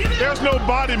movement. There's no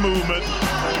body movement.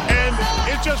 And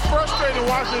it's just frustrating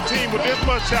watching a team with this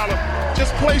much talent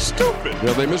just play stupid.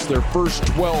 Yeah, they missed their first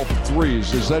 12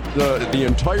 threes. Is that the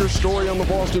entire story on the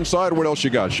Boston side? What else you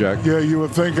got, Shaq? Yeah, you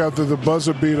would think after the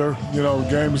buzzer beater,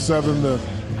 Game 7,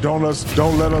 don't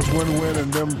let us win,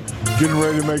 and them getting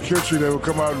ready to make history, they would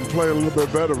come out and play a little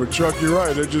bit better. But Chuck, you're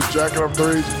right. They're just jacking up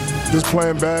threes, just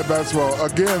playing bad basketball.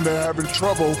 Again, they're having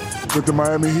trouble with the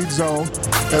Miami Heat zone.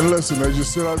 And listen, they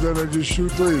just sit out there and they just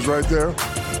shoot threes right there.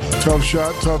 Tough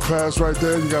shot, tough pass right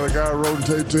there. You got a guy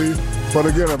rotate to you. But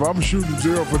again, if I'm shooting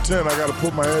 0 for 10, I got to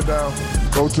put my head down,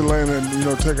 go to the lane,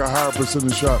 and take a higher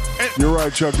percentage shot. You're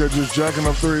right, Chuck. They're just jacking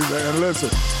up threes. And listen,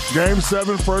 Game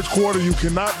 7, first quarter, you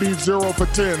cannot be 0 for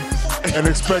 10 and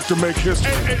expect to make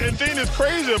history. And the thing that's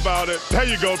crazy about it, there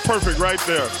you go, perfect right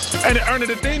there. And Ernie,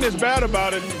 the thing that's bad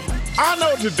about it, I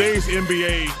know today's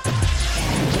NBA,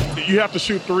 you have to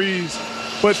shoot threes.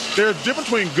 But there's a difference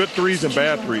between good threes and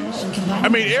bad threes.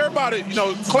 Everybody,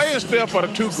 Clay and Steph are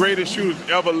the 2 greatest shooters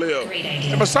ever lived.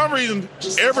 And for some reason,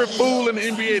 every fool in the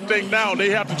NBA think now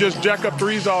they have to just jack up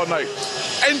threes all night.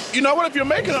 And you know what? If you're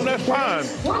making them, that's fine.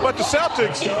 But the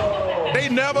Celtics,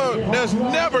 there's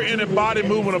never any body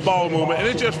movement or ball movement.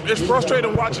 And it's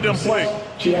frustrating watching them play.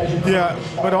 Yeah,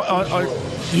 but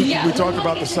we talked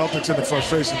about the Celtics and the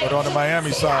frustration, but on the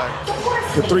Miami side,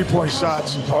 the three-point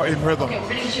shots are in rhythm.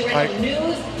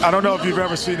 I don't know if you've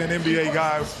ever seen an NBA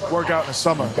guy work out in the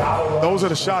summer. Those are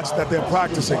the shots that they're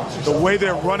practicing. The way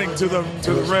they're running to the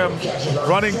rim,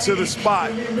 running to the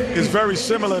spot is very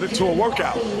similar to a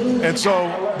workout. And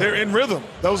so they're in rhythm.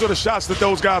 Those are the shots that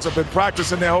those guys have been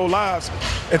practicing their whole lives.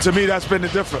 And to me, that's been the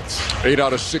difference. 8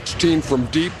 out of 16 from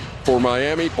deep for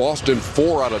Miami. Boston,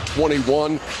 4 out of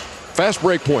 21. Fast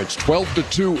break points,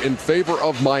 12-2 in favor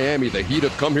of Miami. The Heat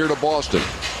have come here to Boston,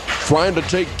 trying to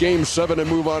take Game 7 and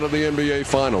move on to the NBA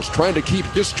Finals, trying to keep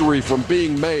history from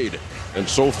being made. And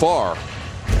so far,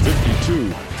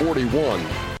 52-41.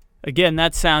 Again,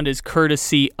 that sound is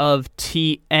courtesy of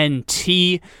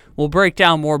TNT. We'll break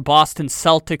down more Boston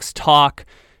Celtics talk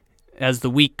as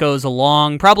the week goes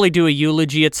along. Probably do a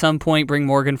eulogy at some point, bring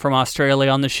Morgan from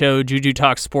Australia on the show. Juju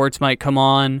Talk Sports might come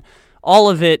on. All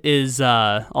of it is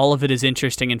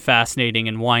interesting and fascinating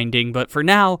and winding. But for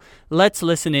now, let's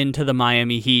listen in to the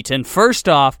Miami Heat. And first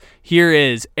off, here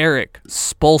is Erik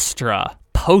Spoelstra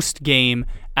post-game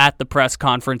at the press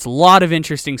conference. A lot of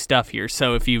interesting stuff here.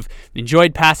 So if you've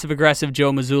enjoyed passive-aggressive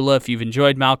Joe Mazzulla, if you've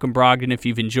enjoyed Malcolm Brogdon, if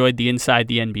you've enjoyed the Inside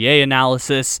the NBA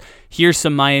analysis, here's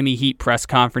some Miami Heat press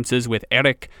conferences with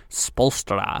Erik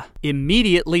Spoelstra.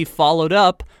 Immediately followed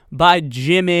up by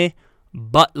Jimmy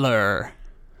Butler.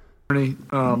 We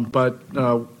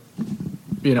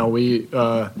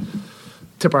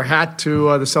tip our hat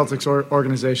to the Celtics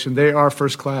organization. They are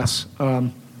first class.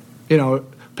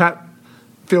 Pat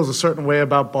feels a certain way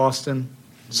about Boston,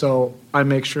 so I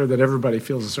make sure that everybody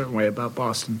feels a certain way about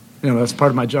Boston. That's part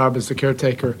of my job as the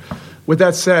caretaker. With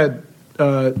that said,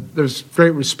 there's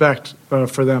great respect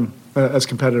for them as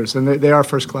competitors, and they are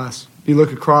first class. You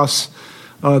look across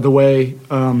the way,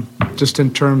 just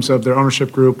in terms of their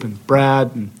ownership group and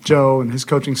Brad and Joe and his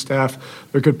coaching staff,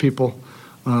 they're good people,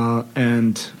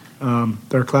 and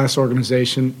they're a class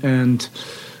organization. And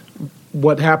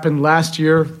what happened last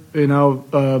year,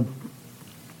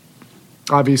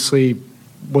 obviously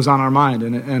was on our mind,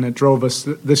 and it drove us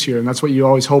this year. And that's what you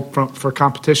always hope for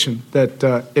competition,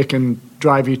 that it can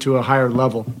drive you to a higher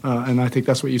level. And I think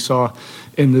that's what you saw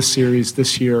in this series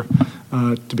this year,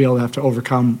 to be able to have to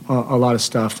overcome a lot of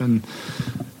stuff. And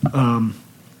in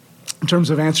terms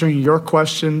of answering your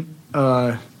question,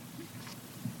 I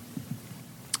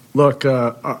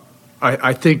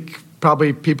think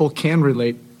probably people can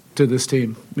relate to this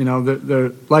team.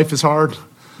 Their life is hard.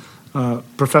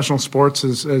 Professional sports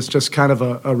is just kind of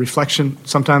a reflection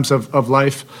sometimes of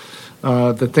life,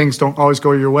 that things don't always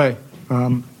go your way,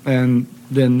 and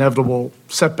the inevitable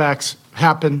setbacks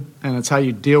happen, and it's how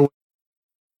you deal with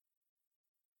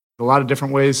a lot of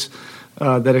different ways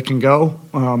that it can go.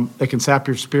 It can sap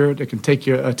your spirit. It can take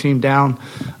a team down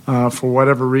for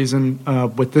whatever reason.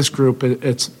 With this group,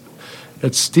 it's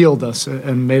steeled us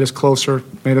and made us closer,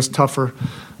 made us tougher,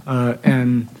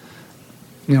 and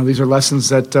these are lessons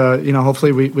that,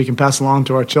 hopefully we can pass along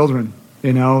to our children,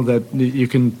 that you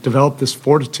can develop this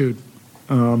fortitude.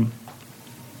 And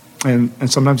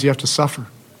sometimes you have to suffer,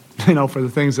 for the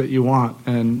things that you want.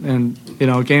 And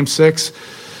Game 6,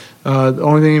 the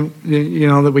only thing,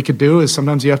 that we could do is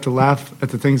sometimes you have to laugh at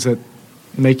the things that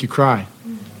make you cry.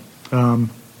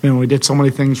 We did so many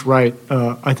things right.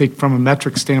 I think from a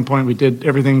metric standpoint, we did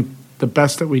everything the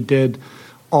best that we did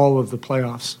all of the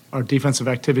playoffs. Our defensive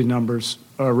activity numbers,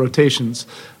 our rotations,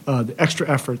 the extra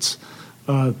efforts,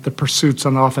 the pursuits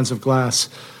on the offensive glass,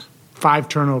 5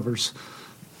 turnovers.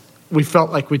 We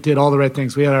felt like we did all the right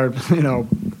things. We had our,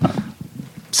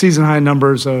 season high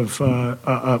numbers of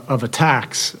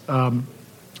attacks, and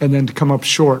then to come up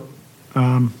short,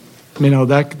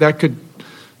 that could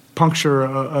puncture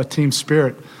a team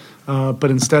spirit.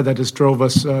 But instead, that just drove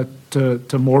us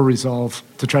to more resolve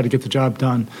to try to get the job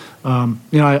done.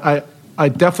 I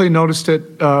definitely noticed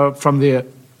it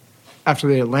after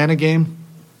the Atlanta game,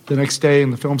 the next day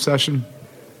in the film session,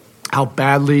 how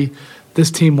badly this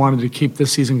team wanted to keep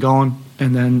this season going.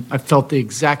 And then I felt the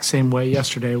exact same way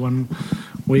yesterday when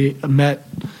we met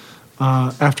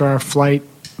after our flight.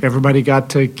 Everybody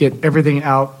got to get everything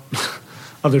out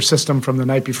of their system from the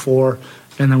night before,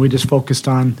 and then we just focused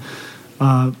on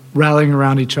rallying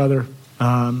around each other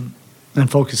and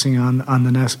focusing on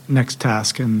the next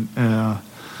task. And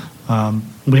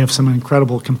we have some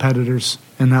incredible competitors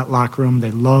in that locker room.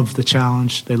 They love the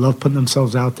challenge. They love putting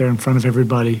themselves out there in front of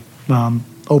everybody,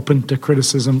 open to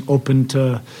criticism, open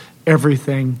to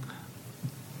everything,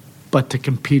 but to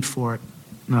compete for it.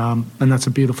 And that's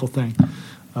a beautiful thing.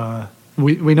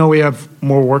 We know we have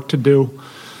more work to do,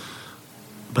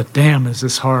 but damn, is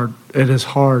this hard. It is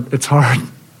hard. It's hard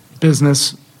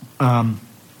business, and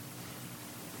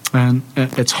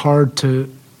it's hard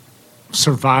to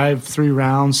survive 3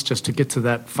 rounds just to get to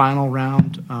that final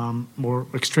round. We're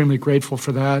extremely grateful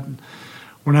for that.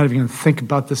 We're not even going to think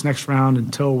about this next round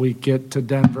until we get to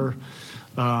Denver.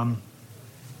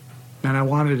 And I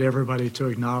wanted everybody to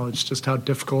acknowledge just how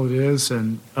difficult it is,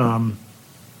 and to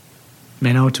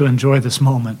enjoy this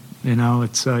moment.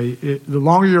 It's the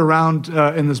longer you're around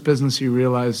in this business, you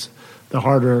realize the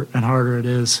harder and harder it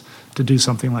is to do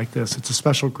something like this. It's a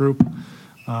special group.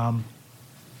 So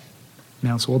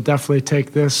we'll definitely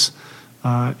take this,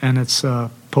 and it's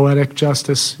poetic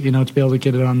justice, to be able to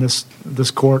get it on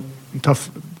this court,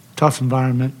 tough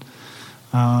environment.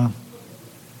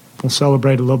 We'll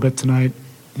celebrate a little bit tonight,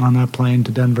 on that plane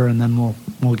to Denver, and then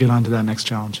we'll get on to that next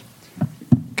challenge.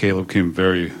 Caleb came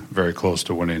very, very close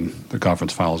to winning the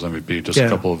conference finals MVP, just Yeah. a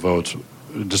couple of votes.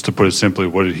 Just to put it simply,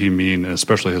 what did he mean, and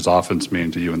especially his offense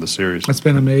mean to you in the series? It's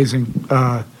been amazing.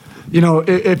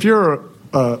 If you're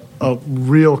a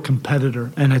real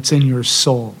competitor and it's in your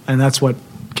soul, and that's what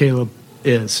Caleb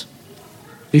is.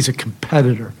 He's a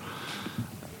competitor.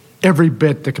 Every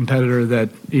bit the competitor that,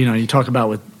 you talk about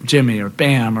with Jimmy or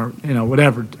Bam or,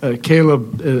 whatever.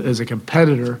 Caleb is a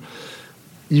competitor.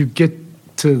 You get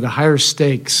to the higher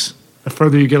stakes, the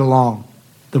further you get along,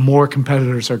 the more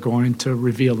competitors are going to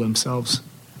reveal themselves.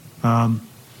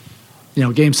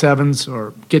 Game sevens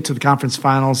or get to the conference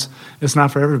finals, it's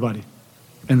not for everybody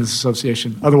in this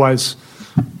association. Otherwise,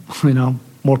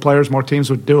 more players, more teams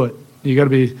would do it. You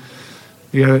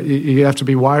have to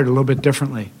be wired a little bit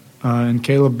differently. And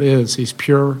Caleb he's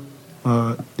pure.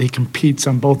 He competes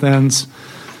on both ends,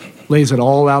 lays it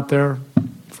all out there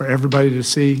for everybody to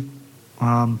see.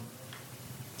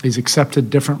 He's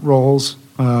accepted different roles,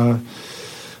 but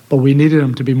we needed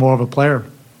him to be more of a player.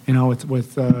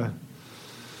 With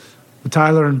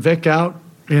Tyler and Vic out,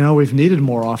 we've needed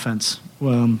more offense.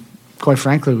 Quite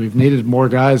frankly, we've needed more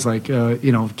guys like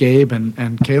Gabe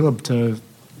and Caleb to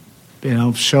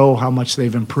show how much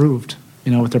they've improved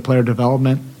with their player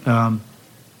development.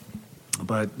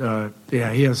 But he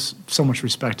has so much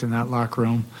respect in that locker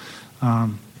room,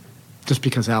 just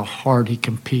because how hard he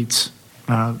competes.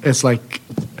 It's like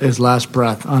his last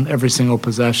breath on every single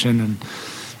possession, and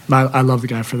I love the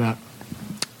guy for that.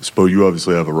 Spo, you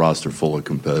obviously have a roster full of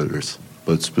competitors,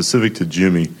 but specific to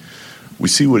Jimmy, we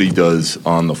see what he does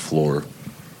on the floor.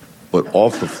 But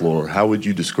off the floor, how would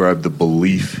you describe the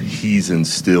belief he's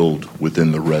instilled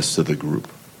within the rest of the group?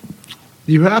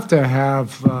 You have to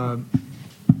have, a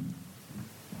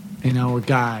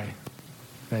guy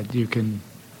that you can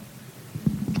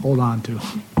hold on to.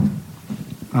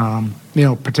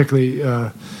 Particularly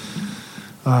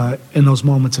in those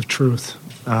moments of truth.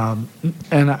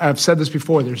 And I've said this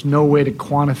before, there's no way to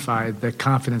quantify the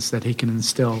confidence that he can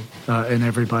instill in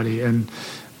everybody. And,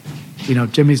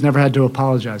 Jimmy's never had to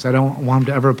apologize. I don't want him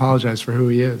to ever apologize for who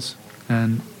he is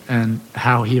and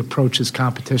how he approaches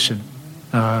competition.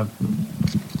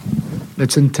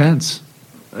 It's intense.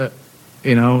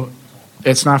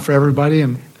 It's not for everybody,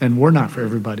 and we're not for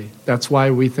everybody. That's why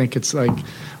we think it's like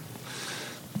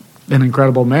an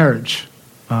incredible marriage.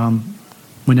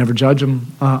 We never judge him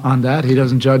on that. He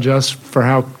doesn't judge us for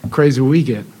how crazy we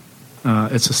get.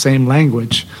 It's the same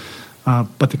language,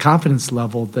 but the confidence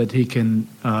level that he can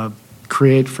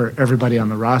create for everybody on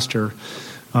the roster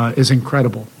is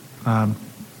incredible. I've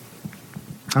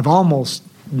almost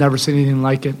never seen anything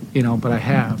like it, but I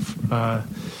have.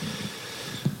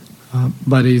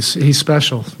 But he's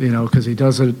special, because he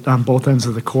does it on both ends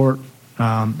of the court.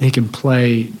 He can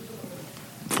play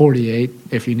 48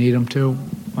 if you need him to.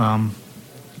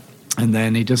 And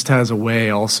then he just has a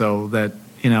way also that,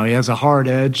 he has a hard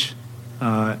edge,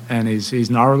 and he's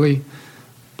gnarly,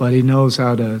 but he knows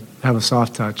how to have a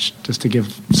soft touch just to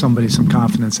give somebody some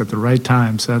confidence at the right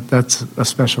times. That's a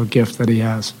special gift that he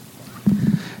has.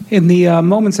 In the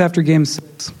moments after Game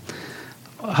 6,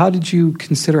 how did you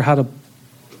consider how to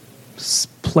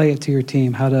play it to your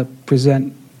team, how to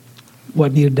present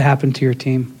what needed to happen to your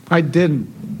team? I didn't.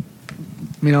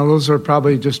 Those are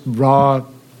probably just raw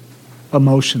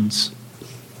emotions.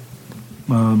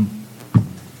 I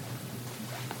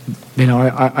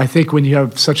think when you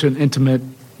have such an intimate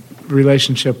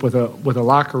relationship with a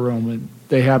locker room, and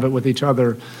they have it with each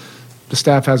other, the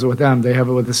staff has it with them, they have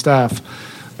it with the staff.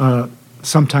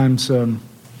 Sometimes,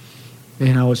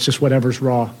 it's just whatever's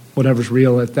raw, whatever's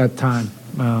real at that time.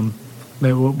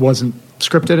 It wasn't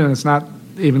scripted, and it's not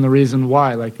even the reason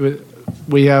why. Like,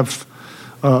 we have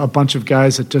a bunch of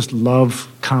guys that just love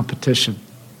competition.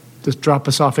 Just drop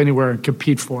us off anywhere and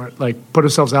compete for it. Like, put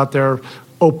ourselves out there,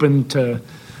 open to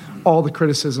all the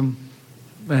criticism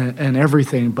and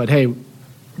everything. But hey,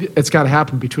 it's got to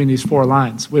happen between these four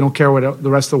lines. We don't care what the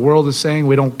rest of the world is saying.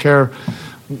 We don't care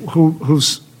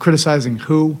who's criticizing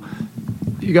who.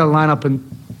 You got to line up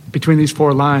between these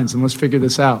four lines, and let's figure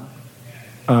this out.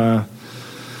 And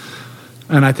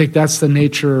I think that's the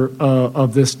nature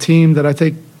of this team that I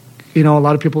think, a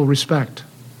lot of people respect.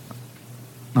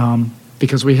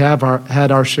 Because we have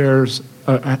had our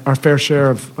fair share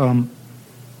of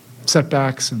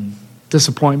setbacks and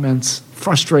disappointments,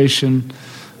 frustration,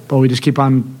 but we just keep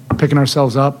on picking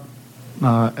ourselves up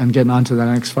and getting on to the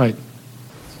next fight.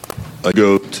 I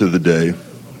go to the day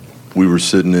we were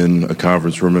sitting in a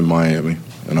conference room in Miami,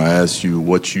 and I asked you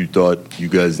what you thought you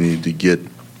guys needed to get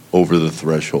over the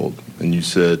threshold. And you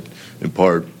said, in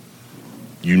part,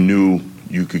 you knew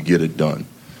you could get it done.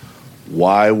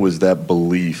 Why was that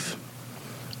belief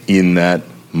in that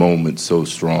moment so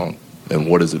strong, and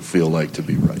what does it feel like to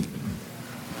be right?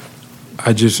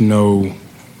 I just know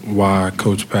why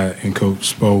Coach Pat and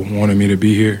Coach Spo wanted me to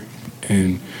be here,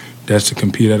 and that's to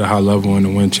compete at a high level and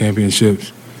to win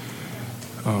championships.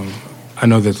 I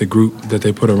know that the group that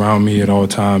they put around me at all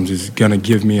times is going to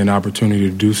give me an opportunity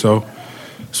to do so.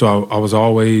 So I was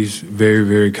always very,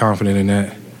 very confident in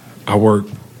that. I work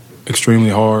extremely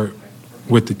hard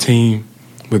with the team,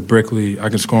 with Brickley. I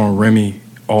can score on Remy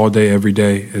all day, every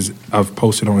day, as I've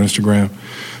posted on Instagram.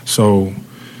 So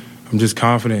I'm just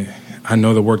confident. I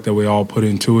know the work that we all put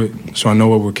into it, so I know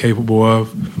what we're capable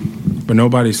of. But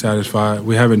nobody's satisfied.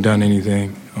 We haven't done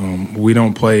anything. We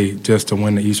don't play just to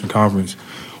win the Eastern Conference.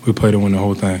 We play to win the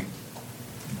whole thing.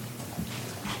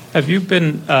 Have you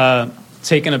been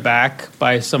taken aback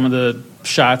by some of the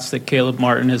shots that Caleb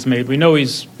Martin has made? We know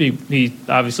he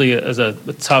obviously as a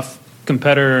tough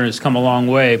competitor has come a long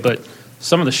way, but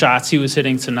some of the shots he was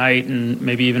hitting tonight and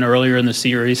maybe even earlier in the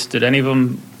series, did any of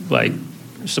them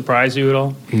surprise you at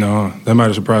all? No, that might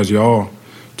have surprised you all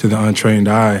to the untrained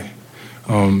eye.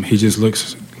 He just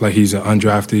looks like he's an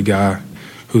undrafted guy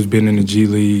who's been in the G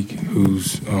League,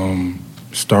 who's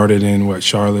started in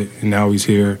Charlotte, and now he's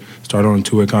here, started on a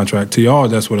two-way contract. To y'all,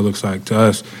 that's what it looks like. To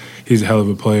us, he's a hell of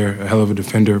a player, a hell of a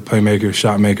defender, playmaker,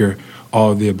 shot maker,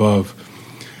 all of the above.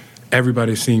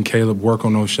 Everybody's seen Caleb work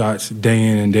on those shots day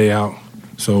in and day out,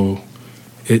 so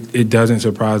it doesn't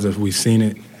surprise us. We've seen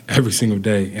it every single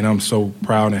day, and I'm so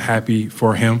proud and happy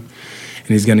for him. And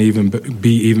he's going to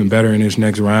be even better in this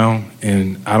next round,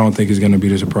 and I don't think it's going to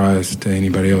be a surprise to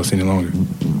anybody else any longer.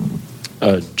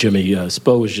 Jimmy,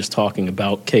 Spo was just talking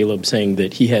about Caleb saying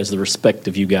that he has the respect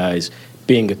of you guys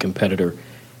being a competitor.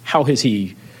 How has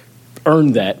he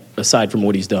earned that aside from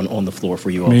what he's done on the floor for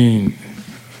you all?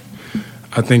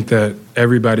 I think that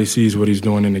everybody sees what he's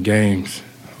doing in the games,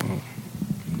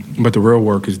 but the real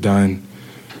work is done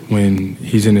when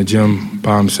he's in the gym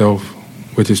by himself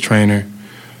with his trainer,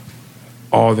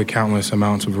 all the countless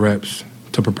amounts of reps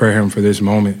to prepare him for this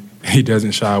moment. He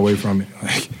doesn't shy away from it.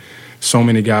 So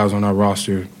many guys on our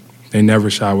roster, they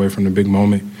never shy away from the big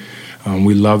moment.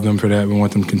 We love them for that. We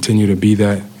want them to continue to be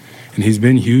that. And he's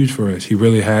been huge for us. He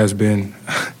really has been.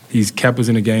 He's kept us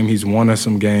in the game. He's won us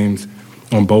some games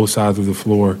on both sides of the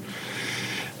floor.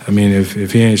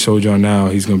 If he ain't showed y'all now,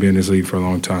 he's going to be in this league for a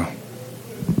long time.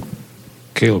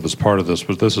 Caleb is part of this,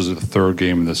 but this is the third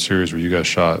game in this series where you guys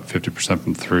shot 50%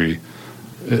 from three.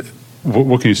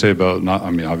 What can you say about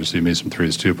obviously you made some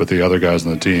threes too, but the other guys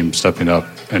on the team stepping up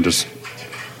and just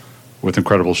with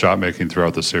incredible shot making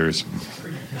throughout the series?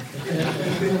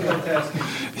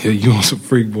 Yeah, you want some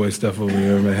freak boy stuff over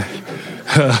here, man.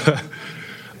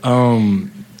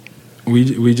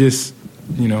 We just,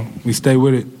 we stay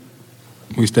with it.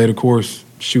 We stay the course,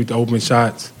 shoot the open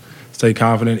shots, stay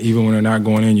confident. Even when they're not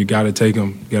going in, you got to take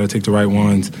them. You got to take the right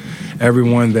ones. Every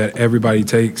one that everybody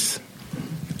takes,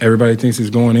 everybody thinks it's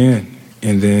going in.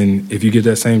 And then if you get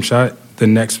that same shot, the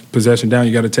next possession down,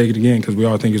 you got to take it again because we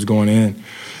all think it's going in.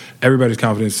 Everybody's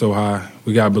confidence is so high.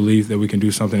 We got to believe that we can do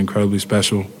something incredibly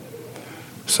special.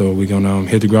 So we're going to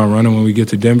hit the ground running when we get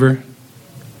to Denver,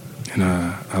 and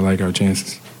I like our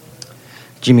chances.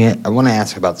 Jimmy, I want to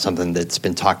ask about something that's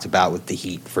been talked about with the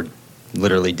Heat for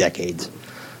literally decades.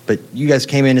 But you guys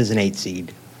came in as an 8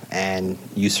 seed, and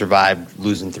you survived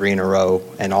losing 3 in a row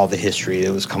and all the history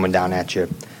that was coming down at you.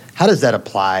 How does that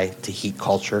apply to Heat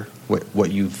culture,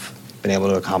 what you've been able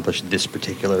to accomplish this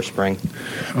particular spring?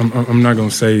 I'm not going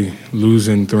to say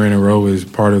losing 3 in a row is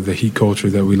part of the Heat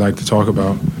culture that we like to talk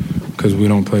about because we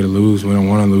don't play to lose. We don't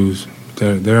want to lose.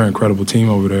 They're an incredible team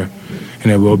over there, and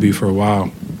they will be for a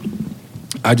while.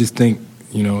 I just think,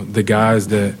 the guys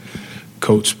that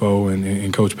Coach Spo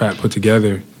and Coach Pat put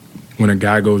together, when a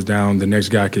guy goes down, the next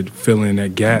guy could fill in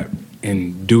that gap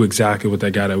and do exactly what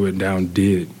that guy that went down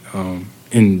did.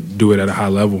 And do it at a high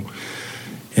level.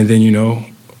 And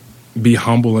then, be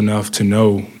humble enough to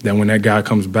know that when that guy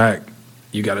comes back,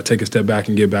 you got to take a step back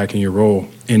and get back in your role.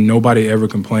 And nobody ever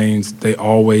complains. They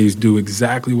always do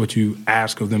exactly what you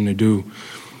ask of them to do,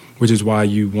 which is why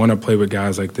you want to play with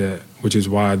guys like that, which is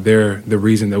why they're the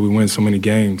reason that we win so many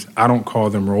games. I don't call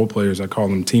them role players. I call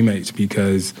them teammates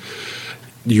because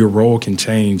your role can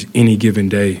change any given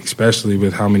day, especially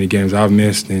with how many games I've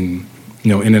missed and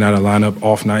in and out of lineup,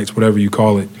 off nights, whatever you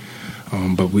call it.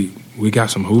 But we got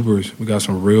some hoopers. We got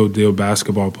some real deal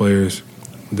basketball players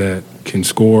that can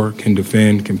score, can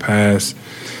defend, can pass,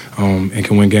 and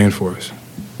can win games for us.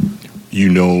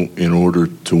 In order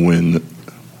to win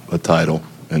a title,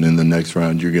 and in the next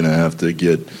round, you're going to have to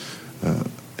get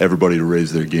everybody to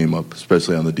raise their game up,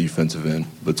 especially on the defensive end.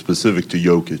 But specific to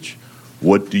Jokic,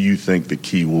 What do you think the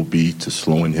key will be to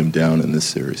slowing him down in this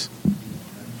series?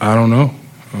 I don't know.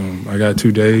 I got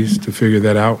 2 days to figure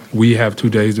that out. We have 2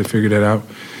 days to figure that out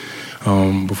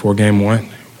before game 1.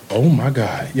 Oh, my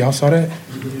God. Y'all saw that?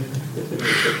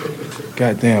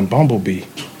 Goddamn bumblebee.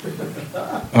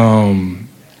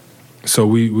 So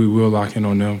we will lock in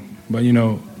on them. But,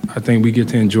 I think we get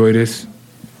to enjoy this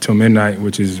till midnight,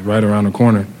 which is right around the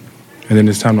corner. And then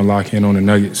it's time to lock in on the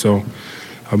Nuggets. So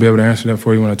I'll be able to answer that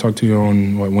for you when I talk to you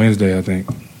on, Wednesday, I think.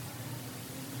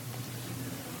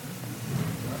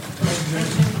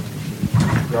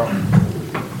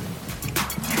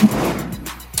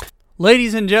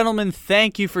 Ladies and gentlemen,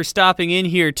 thank you for stopping in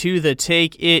here to the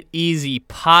Take It Easy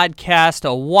podcast.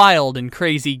 A wild and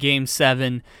crazy Game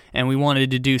 7, and we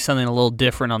wanted to do something a little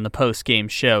different on the post-game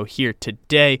show here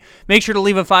today. Make sure to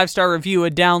leave a 5-star review, a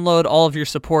download. All of your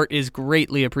support is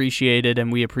greatly appreciated,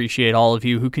 and we appreciate all of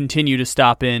you who continue to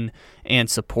stop in and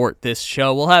support this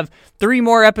show. We'll have 3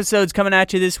 more episodes coming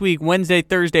at you this week, Wednesday,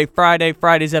 Thursday, Friday.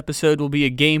 Friday's episode will be a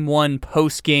Game 1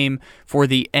 post-game for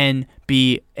the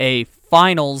NBA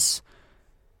Finals.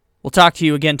 We'll talk to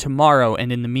you again tomorrow,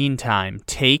 and in the meantime,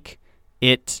 take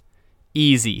it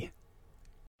easy.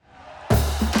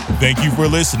 Thank you for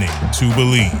listening to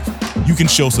Believe. You can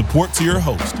show support to your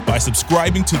host by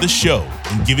subscribing to the show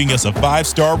and giving us a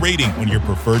 5-star rating on your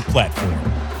preferred platform.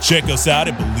 Check us out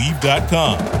at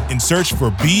Believe.com and search for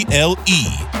BLEAV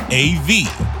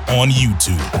on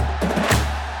YouTube.